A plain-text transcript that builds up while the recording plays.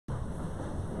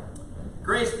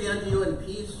Grace be unto you and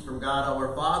peace from God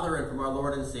our Father and from our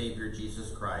Lord and Savior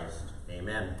Jesus Christ.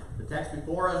 Amen. The text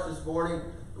before us this morning,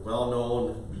 the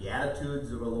well-known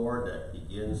Beatitudes of our Lord that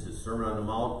begins his Sermon on the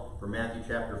Mount from Matthew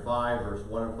chapter 5, verse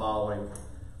 1 and following.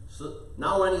 So,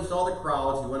 now when he saw the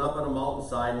crowds, he went up on a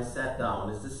mountainside and sat down.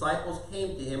 His disciples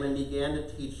came to him and began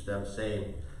to teach them,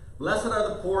 saying, Blessed are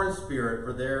the poor in spirit,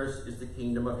 for theirs is the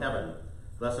kingdom of heaven.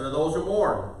 Blessed are those who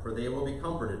mourn, for they will be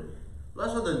comforted.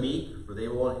 Blessed are the meek, for they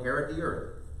will inherit the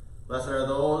earth. Blessed are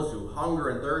those who hunger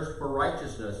and thirst for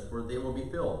righteousness, for they will be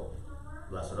filled.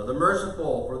 Blessed are the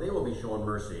merciful, for they will be shown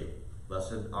mercy.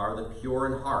 Blessed are the pure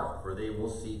in heart, for they will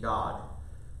see God.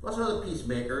 Blessed are the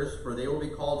peacemakers, for they will be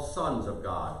called sons of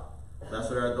God.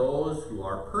 Blessed are those who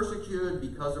are persecuted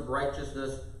because of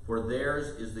righteousness, for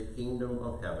theirs is the kingdom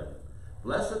of heaven.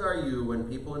 Blessed are you when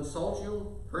people insult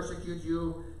you, persecute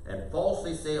you, and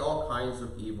falsely say all kinds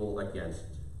of evil against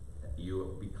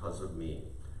you because of me.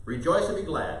 Rejoice and be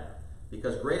glad,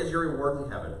 because great is your reward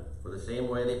in heaven. For the same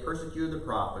way they persecuted the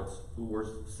prophets who were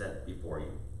sent before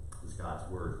you. This is God's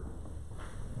word.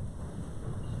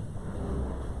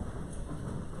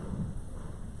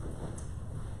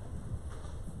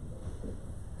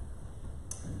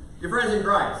 Dear friends in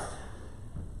Christ,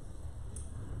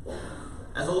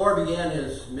 as the Lord began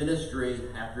his ministry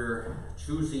after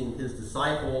choosing his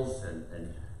disciples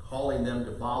and calling them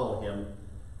to follow him,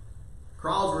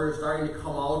 crowds were starting to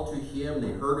come out to him.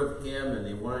 They heard of him and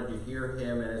they wanted to hear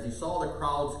him. And as he saw the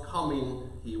crowds coming,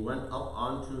 he went up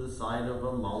onto the side of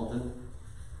a mountain.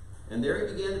 And there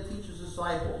he began to teach his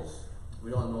disciples. We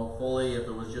don't know fully if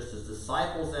it was just his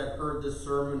disciples that heard this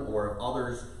sermon or if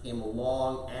others came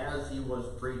along as he was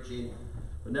preaching.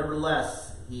 But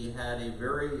nevertheless, he had a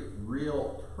very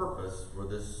real purpose for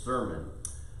this sermon.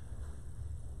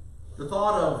 The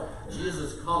thought of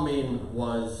Jesus coming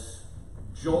was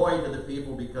joy to the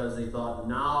people because they thought,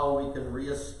 now we can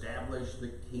reestablish the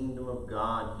kingdom of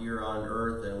God here on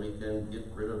earth and we can get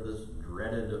rid of this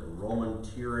dreaded Roman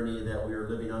tyranny that we are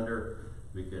living under.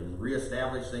 We can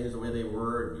reestablish things the way they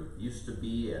were and used to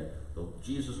be, and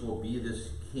Jesus will be this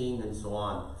king and so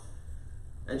on.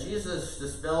 And Jesus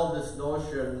dispelled this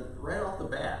notion right off the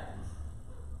bat.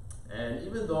 And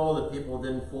even though the people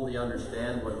didn't fully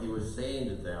understand what he was saying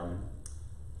to them,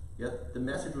 yet the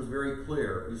message was very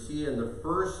clear. You see in the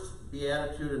first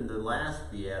beatitude and the last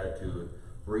beatitude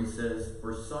where he says,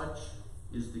 for such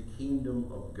is the kingdom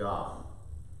of God.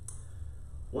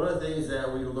 One of the things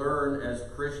that we learn as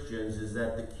Christians is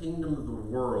that the kingdom of the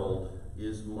world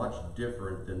is much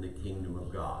different than the kingdom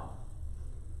of God.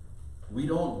 We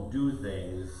don't do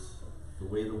things the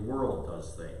way the world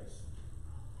does things.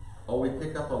 Oh, we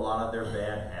pick up a lot of their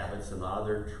bad habits and a lot of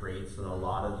their traits and a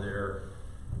lot of their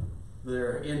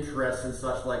interests and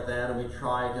such like that, and we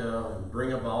try to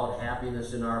bring about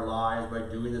happiness in our lives by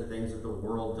doing the things that the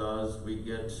world does. We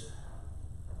get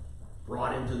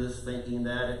brought into this thinking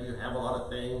that if you have a lot of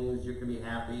things, you can be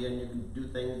happy and you can do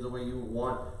things the way you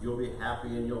want, you'll be happy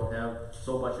and you'll have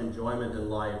so much enjoyment in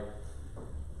life.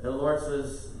 And the Lord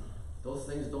says, those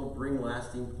things don't bring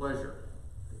lasting pleasure.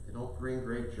 They don't bring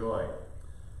great joy.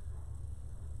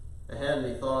 I had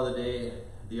the thought of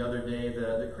the other day,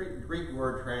 the Greek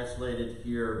word translated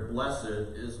here,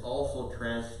 blessed, is also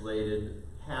translated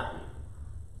happy.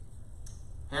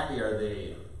 Happy are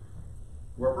they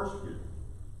who are persecuted.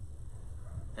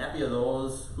 Happy are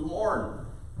those who mourn.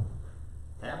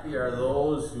 Happy are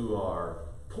those who are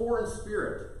poor in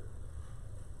spirit.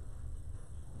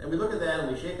 And we look at that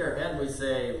and we shake our head and we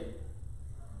say,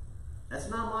 that's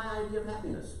not my idea of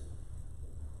happiness.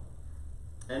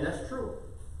 And that's true.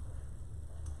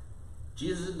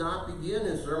 Jesus did not begin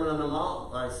his Sermon on the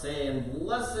Mount by saying,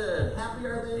 blessed, happy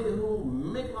are they who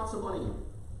make lots of money.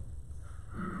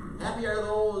 Happy are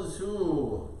those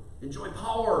who enjoy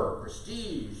power,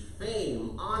 prestige,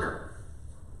 fame, honor.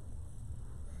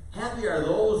 Happy are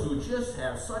those who just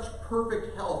have such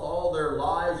perfect health all their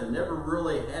lives and never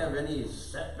really have any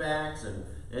setbacks and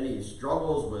any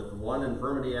struggles with one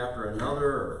infirmity after another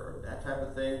or that type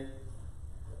of thing.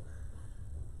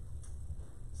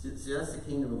 See, that's the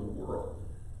kingdom of the world.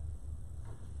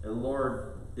 And the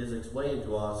Lord is explaining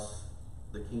to us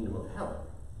the kingdom of heaven.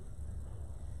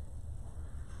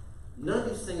 None of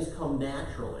these things come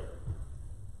naturally.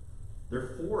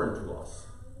 They're foreign to us.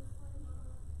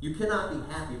 You cannot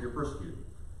be happy if you're persecuted.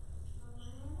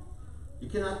 You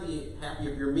cannot be happy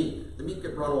if you're meek. The meek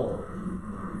get run over.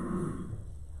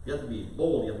 You have to be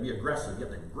bold. You have to be aggressive. You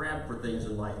have to grab for things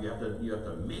in life. You have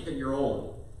to make it your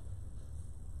own.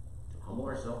 Humble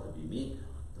ourselves to be meek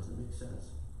doesn't make sense.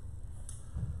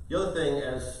 The other thing,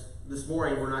 as this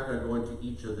morning we're not going to go into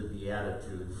each of the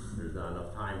Beatitudes. There's not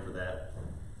enough time for that.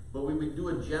 But but we would do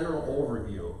a general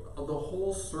overview of the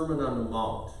whole Sermon on the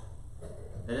Mount.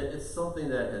 And it's something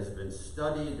that has been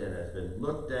studied and has been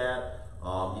looked at.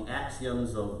 The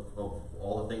axioms of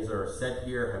all the things that are said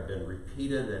here have been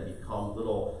repeated and become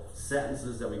little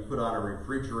sentences that we put on a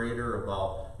refrigerator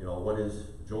about, what is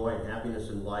joy and happiness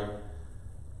in life.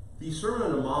 The Sermon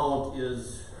on the Mount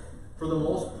is, for the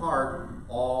most part,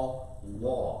 all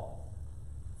law.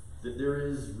 There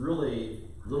is really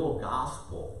little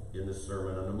gospel in the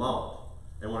Sermon on the Mount.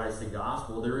 And when I say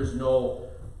gospel, there is no,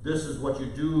 this is what you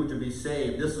do to be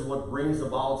saved, this is what brings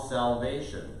about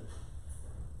salvation.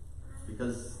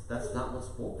 Because that's not what's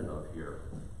spoken of here.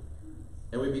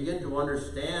 And we begin to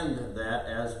understand that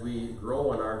as we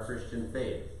grow in our Christian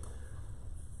faith.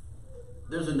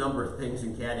 There's a number of things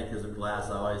in catechism class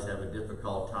I always have a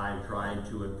difficult time trying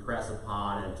to impress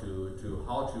upon and to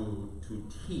how to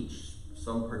teach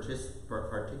some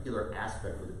particular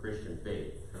aspect of the Christian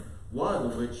faith. One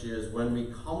of which is when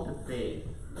we come to faith,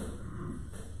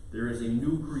 there is a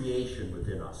new creation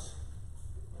within us.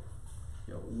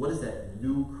 What is that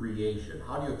new creation?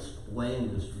 How do you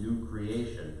explain this new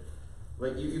creation?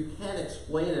 Well, you can't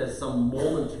explain it as some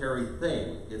momentary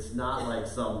thing. It's not like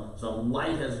some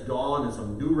light has dawned and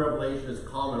some new revelation has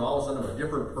come and all of a sudden I'm a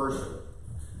different person.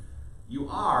 You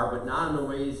are, but not in the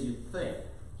ways you think.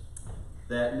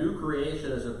 That new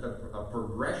creation is a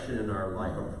progression in our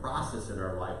life, a process in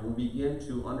our life. We begin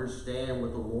to understand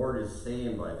what the Lord is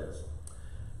saying by this.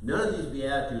 None of these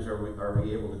Beatitudes are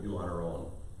we able to do on our own.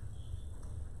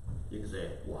 You can say,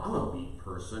 well, I'm a meek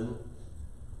person.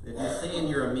 If you're saying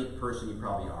you're a meek person, you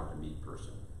probably aren't a meek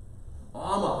person. Oh,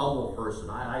 I'm a humble person.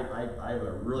 I'm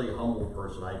a really humble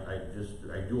person.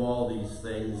 I do all these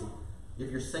things. If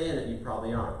you're saying it, you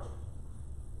probably aren't.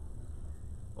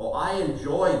 Oh, I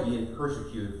enjoy being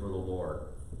persecuted for the Lord.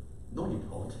 No, you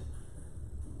don't.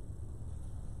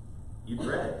 You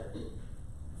dread it.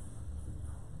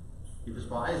 You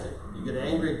despise it. You get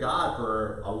angry at God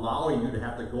for allowing you to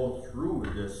have to go through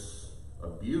this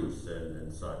abuse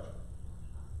and such.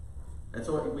 And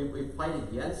so we fight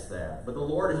against that. But the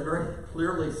Lord is very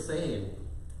clearly saying,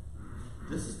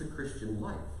 this is the Christian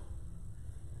life.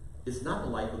 It's not the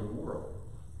life of the world.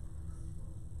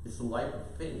 It's the life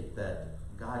of faith that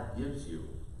God gives you.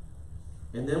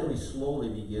 And then we slowly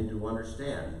begin to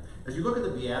understand. As you look at the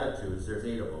Beatitudes, there's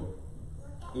 8 of them.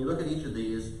 And you look at each of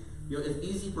these, it's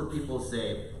easy for people to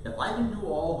say, if I can do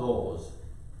all those,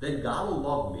 then God will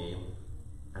love me,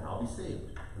 and I'll be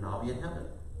saved, and I'll be in heaven.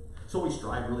 So we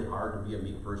strive really hard to be a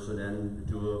meek person and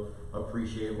to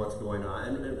appreciate what's going on,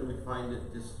 and we find that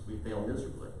we fail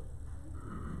miserably.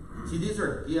 See, these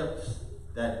are gifts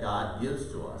that God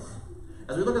gives to us.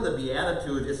 As we look at the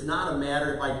Beatitudes, it's not a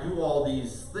matter, if I do all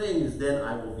these things, then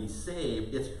I will be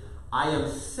saved. It's, I am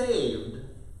saved,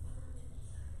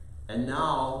 and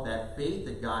now that faith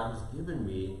that God has given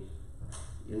me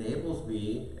enables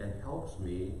me and helps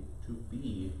me to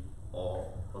be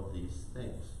all of these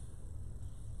things.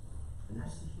 And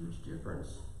that's a huge difference.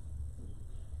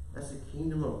 That's the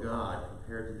kingdom of God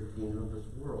compared to the kingdom of this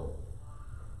world.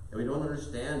 And we don't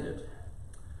understand it.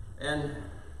 And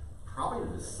probably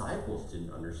the disciples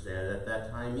didn't understand it at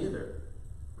that time either.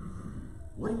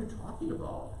 What are you talking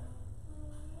about?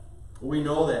 Well, we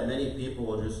know that many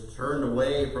people just turned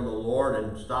away from the Lord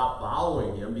and stopped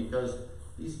following him because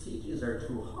these teachings are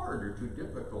too hard or too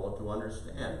difficult to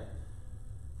understand.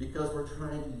 Because we're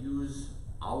trying to use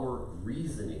our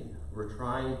reasoning. We're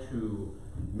trying to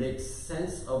make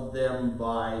sense of them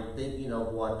by thinking of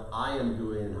what I am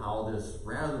doing and how this,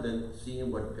 rather than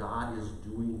seeing what God is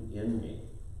doing in me.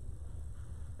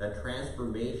 That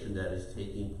transformation that is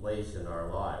taking place in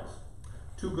our lives.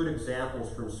 2 good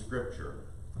examples from Scripture.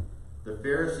 The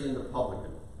Pharisee and the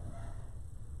publican.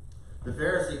 The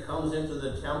Pharisee comes into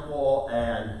the temple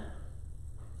and,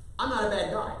 I'm not a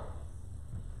bad guy.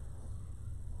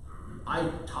 I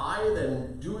tithe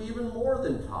and do even more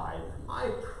than tithe. I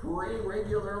pray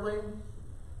regularly.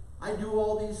 I do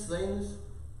all these things.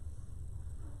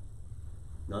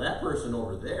 Now that person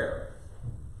over there,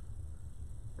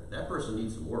 that person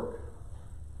needs some work.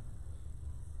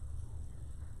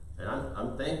 And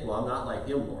I'm thankful I'm not like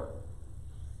him, Lord.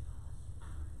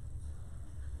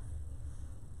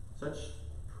 Such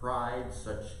pride,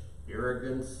 such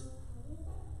arrogance.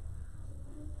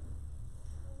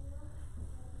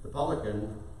 The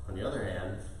publican, on the other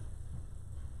hand,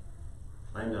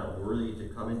 I'm not worthy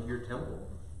to come into your temple.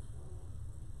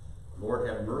 Lord,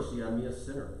 have mercy on me, a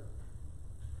sinner.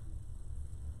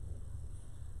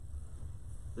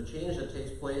 The change that takes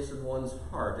place in one's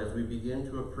heart as we begin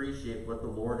to appreciate what the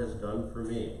Lord has done for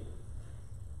me.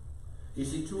 You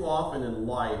see, too often in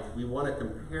life, we want to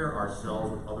compare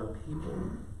ourselves with other people.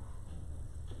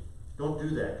 Don't do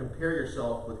that. Compare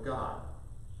yourself with God.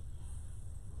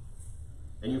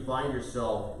 And you find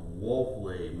yourself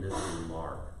woefully missing the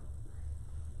mark.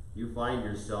 You find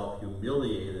yourself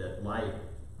humiliated at my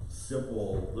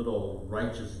simple little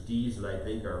righteous deeds that I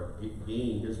think are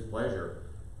gaining his pleasure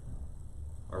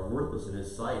are worthless in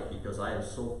his sight because I am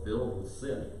so filled with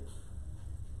sin.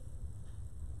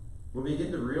 We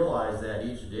begin to realize that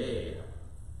each day,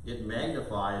 it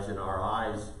magnifies in our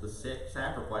eyes the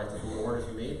sacrifice that the Lord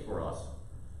has made for us.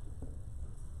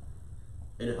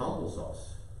 And it humbles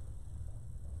us.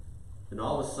 And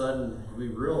all of a sudden, we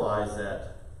realize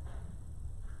that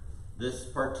this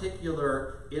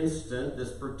particular instant,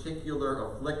 this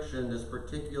particular affliction, this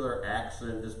particular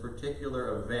accident, this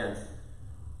particular event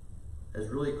has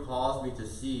really caused me to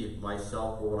see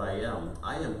myself for what I am.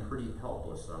 I am pretty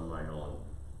helpless on my own.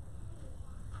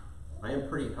 I am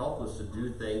pretty helpless to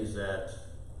do things that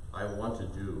I want to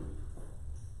do.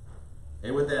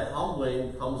 And with that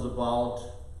humbling comes about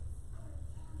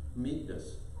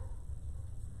meekness.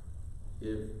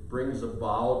 It brings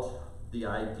about the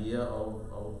idea of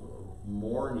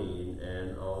mourning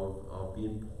and of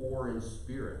being poor in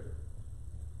spirit.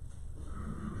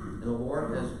 And the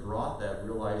Lord has brought that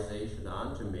realization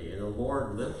onto me. And the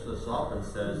Lord lifts us up and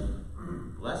says,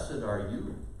 blessed are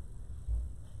you.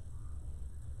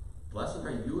 Blessed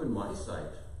are you in my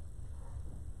sight.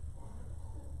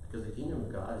 Because the kingdom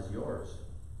of God is yours.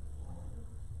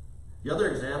 The other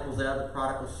example is that of the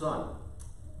prodigal son.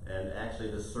 And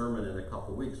actually this sermon in a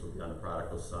couple weeks will be on the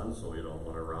prodigal son, so we don't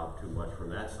want to rob too much from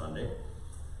that Sunday.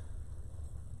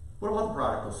 What about the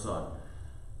prodigal son?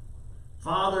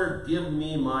 Father, give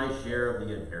me my share of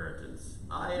the inheritance.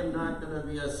 I am not going to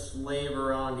be a slave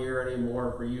around here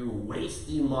anymore for you,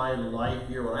 wasting my life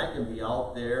here when I can be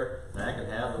out there and I can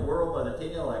have the world by the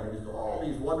tail. I can do all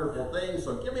these wonderful things,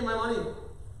 so give me my money.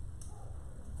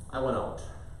 I went out.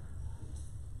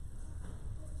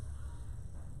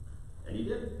 And he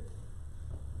did.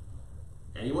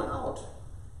 And he went out.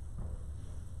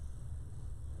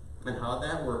 And how'd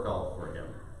that work out for him?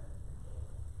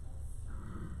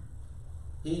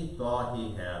 He thought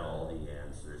he had all the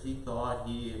answers. He thought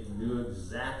he knew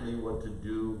exactly what to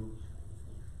do.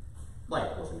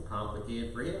 Life wasn't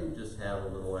complicated for him. Just have a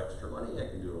little extra money. I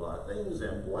can do a lot of things.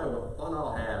 And boy, what fun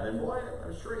I'll have. And boy,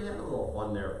 I'm sure he had a little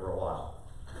fun there for a while.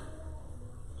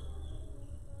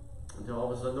 Until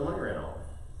all of a sudden the money ran out.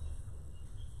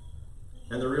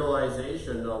 And the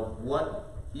realization of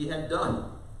what he had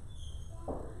done.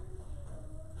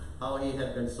 How he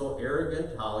had been so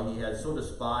arrogant, how he had so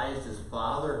despised his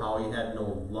father, how he had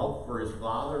no love for his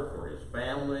father, for his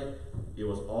family. It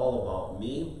was all about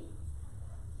me.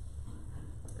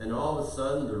 And all of a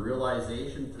sudden, the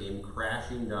realization came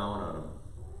crashing down on him.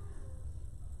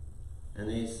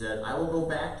 And he said, I will go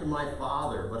back to my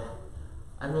father, but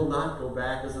I will not go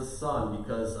back as a son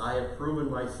because I have proven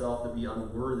myself to be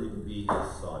unworthy to be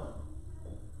his son.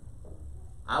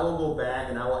 I will go back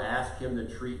and I will ask him to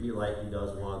treat me like he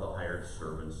does one of the hired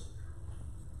servants.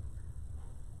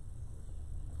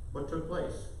 What took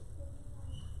place?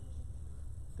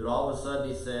 Did all of a sudden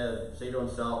he say to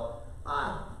himself,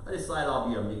 I decide I'll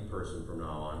be a meek person from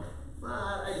now on.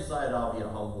 I decide I'll be a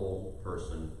humble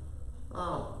person.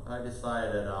 I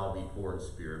decided I'll be poor in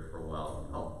spirit for a while.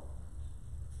 No.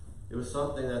 It was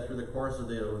something that through the course of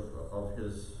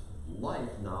his life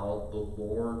now, the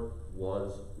Lord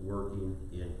was working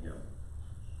in him.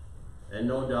 And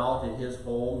no doubt in his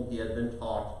home he had been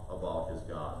taught about his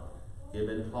God. He had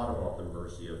been taught about the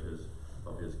mercy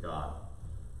of his God.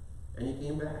 And he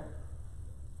came back.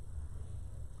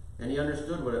 And he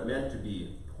understood what it meant to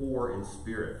be poor in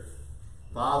spirit.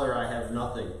 Father, I have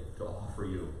nothing to offer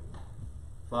you.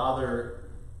 Father,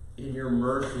 in your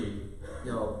mercy,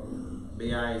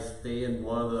 may I stay in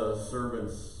one of the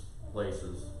servants'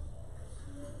 places.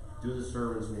 Do the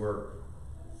servant's work.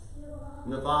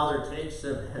 And the father takes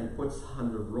him and puts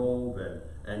on the robe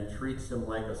and treats him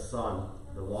like a son,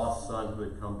 the lost son who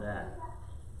had come back.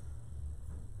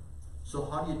 So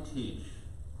how do you teach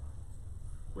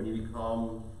when you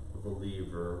become a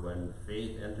believer, when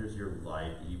faith enters your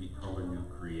life, you become a new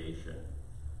creation?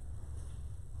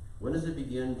 When does it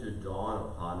begin to dawn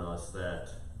upon us that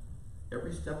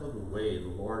every step of the way the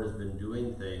Lord has been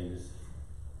doing things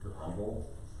to humble,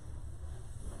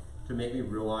 to make me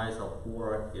realize how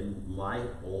poor in my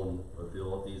own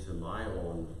abilities and my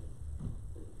own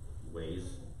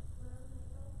ways?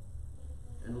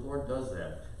 And the Lord does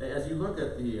that. As you look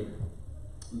at the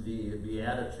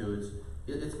Beatitudes,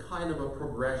 it's kind of a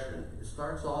progression. It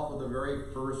starts off with the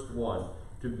very first one,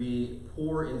 to be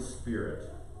poor in spirit.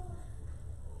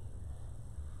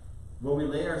 When we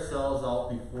lay ourselves out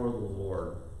before the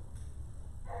Lord,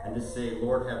 and to say,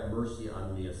 Lord, have mercy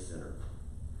on me, a sinner.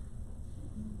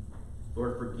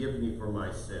 Lord, forgive me for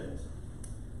my sins.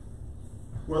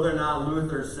 Whether or not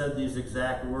Luther said these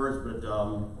exact words, but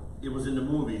it was in the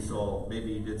movie, so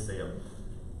maybe he did say them.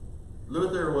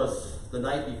 Luther was, the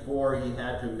night before he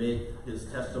had to make his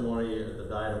testimony at the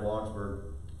Diet of Augsburg,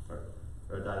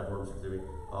 or Diet of Worms, excuse me,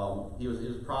 he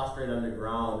was prostrate on the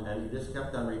ground, and he just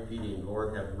kept on repeating,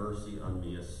 Lord, have mercy on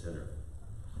me, a sinner.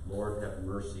 Lord, have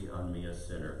mercy on me, a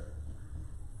sinner.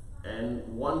 And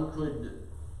one could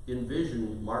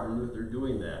envision Martin Luther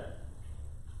doing that.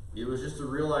 It was just a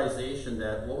realization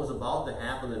that what was about to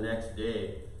happen the next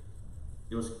day,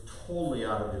 it was totally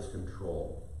out of his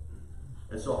control.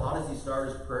 And so how does he start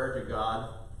his prayer to God?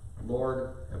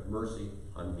 Lord, have mercy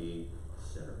on me,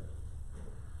 a sinner.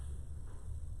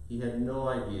 He had no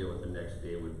idea what the next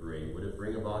day would bring. Would it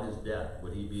bring about his death?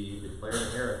 Would he be declared a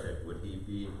heretic? Would he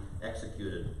be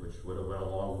executed? Which would have went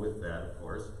along with that, of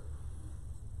course.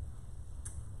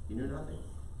 He knew nothing.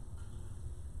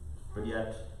 But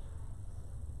yet,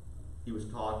 he was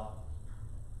taught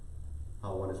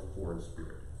how one is poor in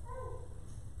spirit.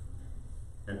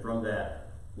 And from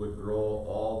that would grow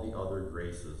all the other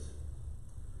graces.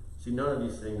 See, none of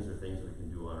these things are things we can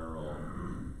do on our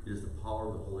own. It is the power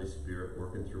of the Holy Spirit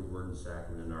working through Word and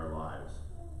Sacrament in our lives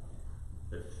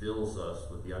that fills us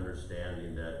with the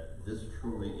understanding that this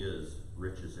truly is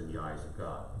riches in the eyes of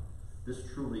God. This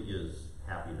truly is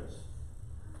happiness.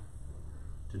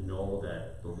 To know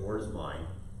that the Lord is mine,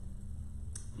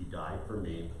 He died for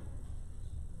me,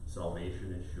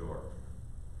 salvation is sure.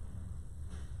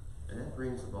 And that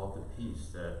brings about the peace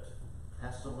that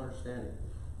passes all understanding,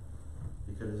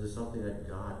 because it is something that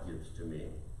God gives to me.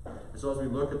 And so as we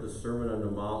look at the Sermon on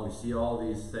the Mount, we see all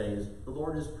these things. The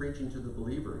Lord is preaching to the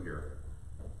believer here.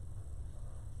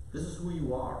 This is who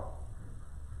you are.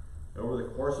 And over the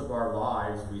course of our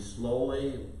lives, we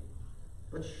slowly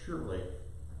but surely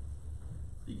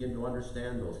begin to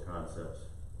understand those concepts.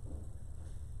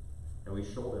 And we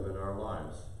show them in our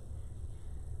lives.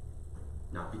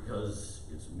 Not because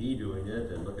it's me doing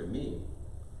it and look at me,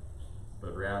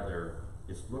 but rather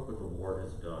it's look what the Lord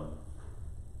has done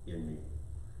in me.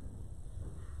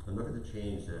 And look at the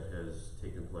change that has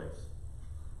taken place.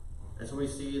 And so we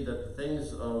see that the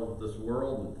things of this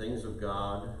world and things of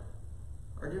God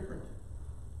are different.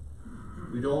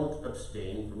 We don't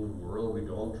abstain from the world. We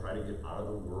don't try to get out of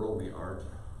the world. We aren't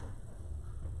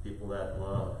people that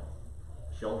want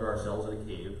to shelter ourselves in a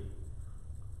cave.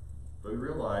 But we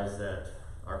realize that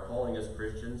our calling as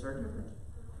Christians are different.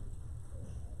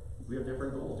 We have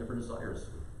different goals, different desires.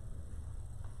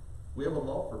 We have a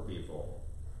love for people.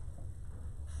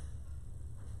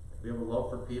 We have a love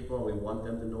for people, and we want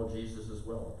them to know Jesus as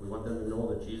well. We want them to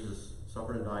know that Jesus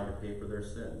suffered and died to pay for their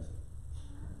sins.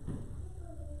 And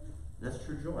that's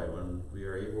true joy when we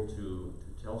are able to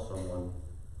tell someone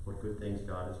what good things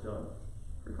God has done,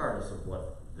 regardless of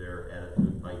what their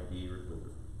attitude might be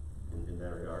in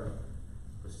that regard.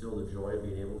 But still the joy of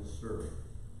being able to serve.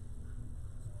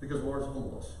 Because the Lord is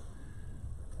humble us.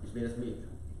 He's made us meek,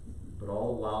 but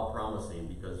all the while promising,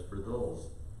 because for those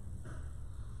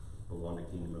belong to the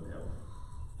kingdom of heaven.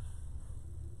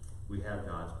 We have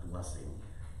God's blessing.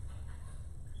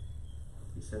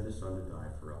 He sent His Son to die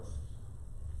for us.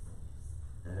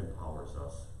 That empowers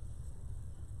us.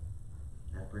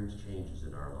 That brings changes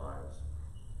in our lives.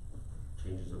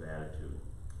 Changes of attitude.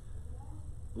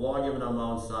 The law given on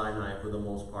Mount Sinai, for the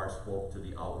most part, spoke to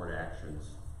the outward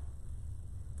actions.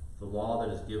 The law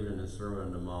that is given in the Sermon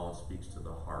on the Mount speaks to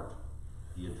the heart,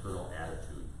 the internal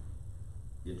attitude.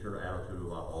 The internal attitude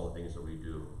about all the things that we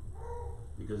do.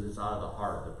 Because it's out of the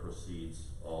heart that proceeds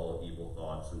all evil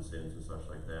thoughts and sins and such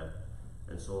like that.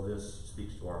 And so this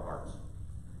speaks to our hearts.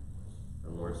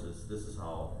 And the Lord says, this is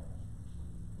how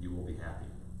you will be happy.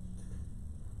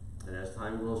 And as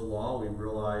time goes along, we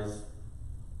realize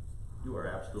you are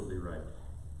absolutely right.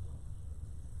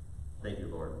 Thank you,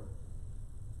 Lord,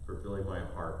 for filling my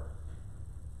heart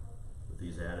with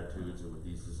these attitudes and with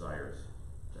these desires,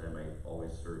 that I might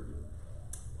always serve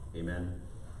you. Amen.